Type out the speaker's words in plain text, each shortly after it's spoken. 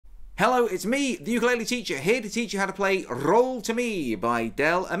Hello, it's me, the ukulele teacher, here to teach you how to play Roll to Me by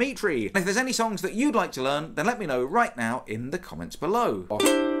Amitri. And if there's any songs that you'd like to learn, then let me know right now in the comments below. Look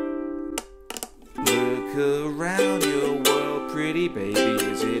around your world, pretty baby,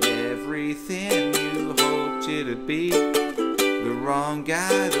 is it everything you hoped it'd be? The wrong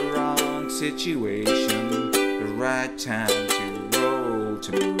guy, the wrong situation, the right time to roll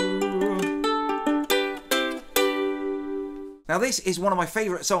to me. Now this is one of my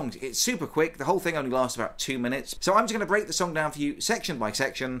favourite songs. It's super quick, the whole thing only lasts about 2 minutes. So I'm just going to break the song down for you section by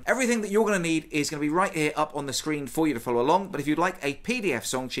section. Everything that you're going to need is going to be right here up on the screen for you to follow along. But if you'd like a PDF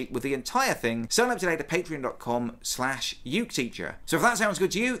song sheet with the entire thing, sign up today to patreon.com/uketeacher. So if that sounds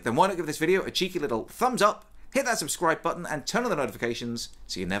good to you, then why not give this video a cheeky little thumbs up, hit that subscribe button and turn on the notifications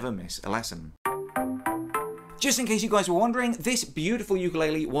so you never miss a lesson. Just in case you guys were wondering, this beautiful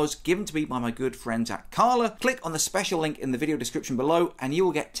ukulele was given to me by my good friends at Carla. Click on the special link in the video description below and you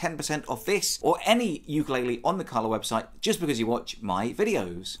will get 10% off this or any ukulele on the Carla website just because you watch my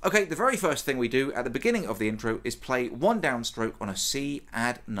videos. Okay, the very first thing we do at the beginning of the intro is play one downstroke on a C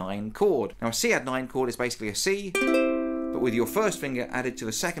add 9 chord. Now a C add 9 chord is basically a C, but with your first finger added to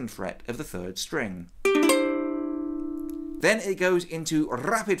the 2nd fret of the 3rd string. Then it goes into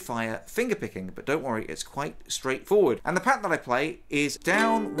rapid fire finger picking, but don't worry, it's quite straightforward. And the pattern that I play is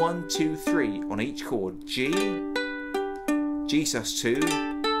down 1, 2, 3 on each chord. G, G sus2,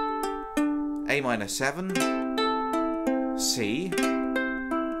 A minor 7, C,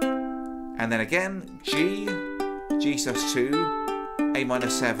 and then again G, G sus2, A minor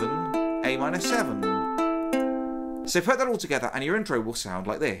 7, A minor 7. So put that all together and your intro will sound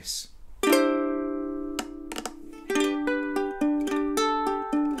like this.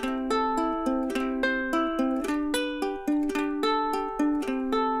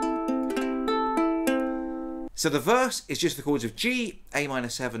 So the verse is just the chords of G, A minor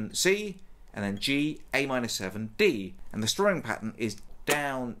 7, C, and then G, A minor 7, D. And the strumming pattern is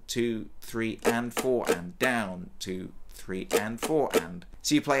down, 2, 3, and 4, and down, 2, 3, and 4, and.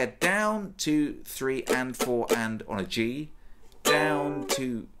 So you play a down, 2, 3, and 4, and on a G, down,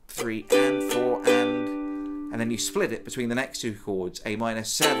 2, 3, and 4, and then you split it between the next two chords, A minor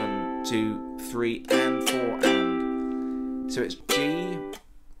 7, 2, 3, and 4, and. So it's G,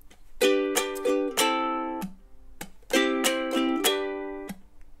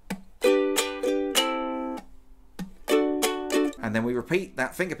 and then we repeat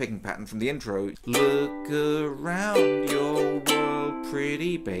that finger picking pattern from the intro. Look around your world,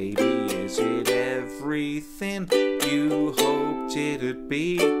 pretty baby, is it everything you hoped it'd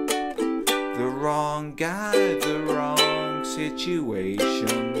be? The wrong guy, the wrong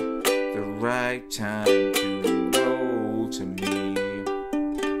situation, the right time to roll to me.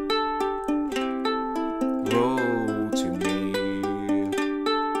 Roll to me.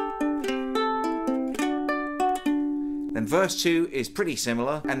 Then verse 2 is pretty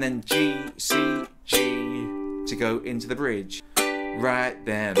similar, and then G, C, G to go into the bridge. Right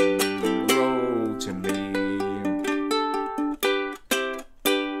then, roll to me.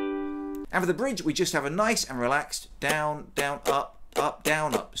 And for the bridge, we just have a nice and relaxed down, down, up,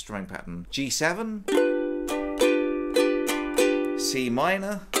 down, up strumming pattern. G7, C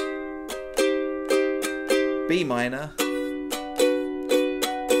minor, B minor,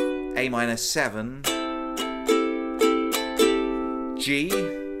 A minor 7, G,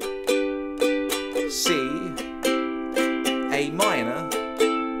 C, A minor,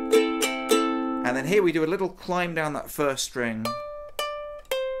 and then here we do a little climb down that first string.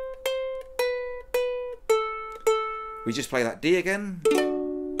 We just play that D again,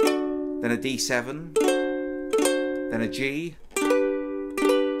 then a D7, then a G,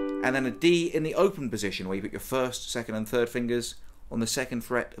 and then a D in the open position where you put your 1st, 2nd and 3rd fingers on the 2nd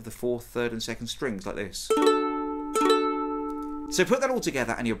fret of the 4th, 3rd and 2nd strings like this. So put that all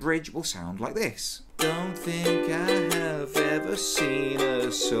together and your bridge will sound like this. Don't think I have ever seen a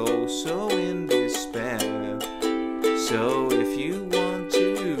soul so in despair. So if you want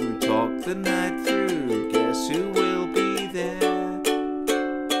to talk the night through, guess who will be there?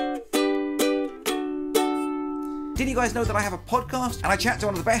 Did you guys know that I have a podcast and I chat to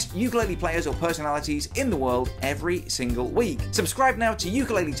one of the best ukulele players or personalities in the world every single week? Subscribe now to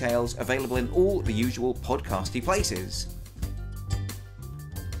Ukulele Tales, available in all the usual podcasty places.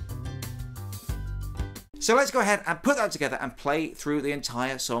 So let's go ahead and put that together and play through the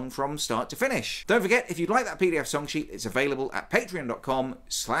entire song from start to finish. Don't forget, if you'd like that PDF song sheet, it's available at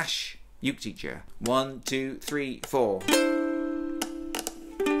patreon.com/uketeacher. 1, 2, 3, 4.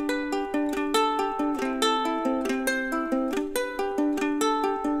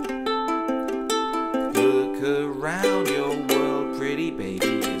 Look around your world, pretty baby,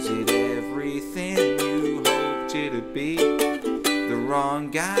 is it wrong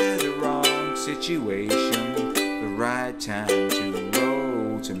guy, the wrong situation, the right time to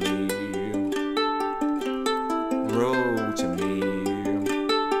roll to me. Roll to me.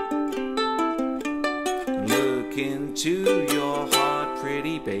 Look into your heart,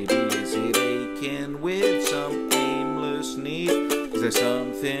 pretty baby. Is it aching with some aimless need? Is there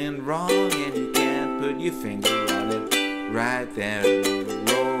something wrong and you can't put your finger on it? Right there,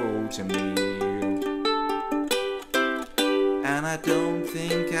 roll to me. And I don't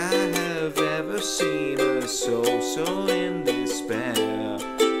think I have ever seen a soul so in despair.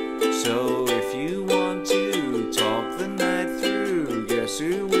 So if you want to talk the night through, guess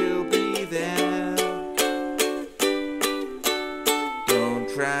who will be there? Don't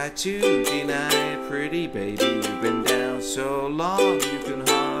try to deny, pretty baby. You've been down so long you can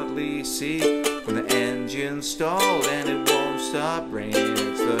hardly see. When the engine's stalled and it won't stop raining,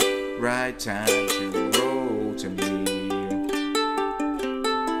 it's the right time to roll to me.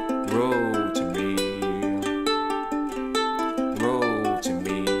 Roll to me. Roll to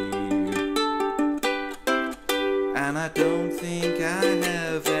me. And I don't think I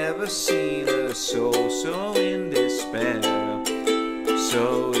have ever seen a soul so in despair.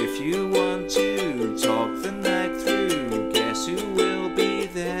 So if you want to talk the night through, guess who will be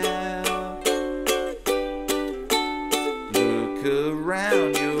there? Look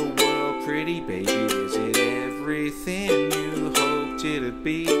around your world, pretty baby. Is it everything you hoped it'd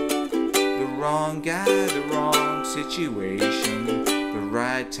be? The wrong guy, the wrong situation, the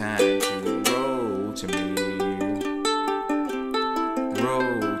right time to roll to me.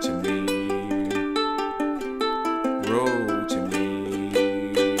 Roll to me. Roll to me.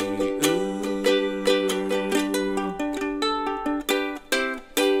 Ooh.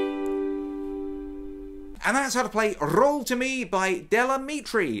 And that's how to play Roll to Me by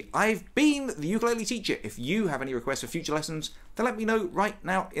Amitri. I've been the ukulele teacher. If you have any requests for future lessons, then let me know right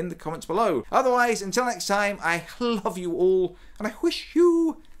now in the comments below. Otherwise, until next time, I love you all, and I wish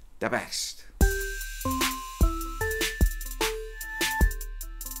you the best.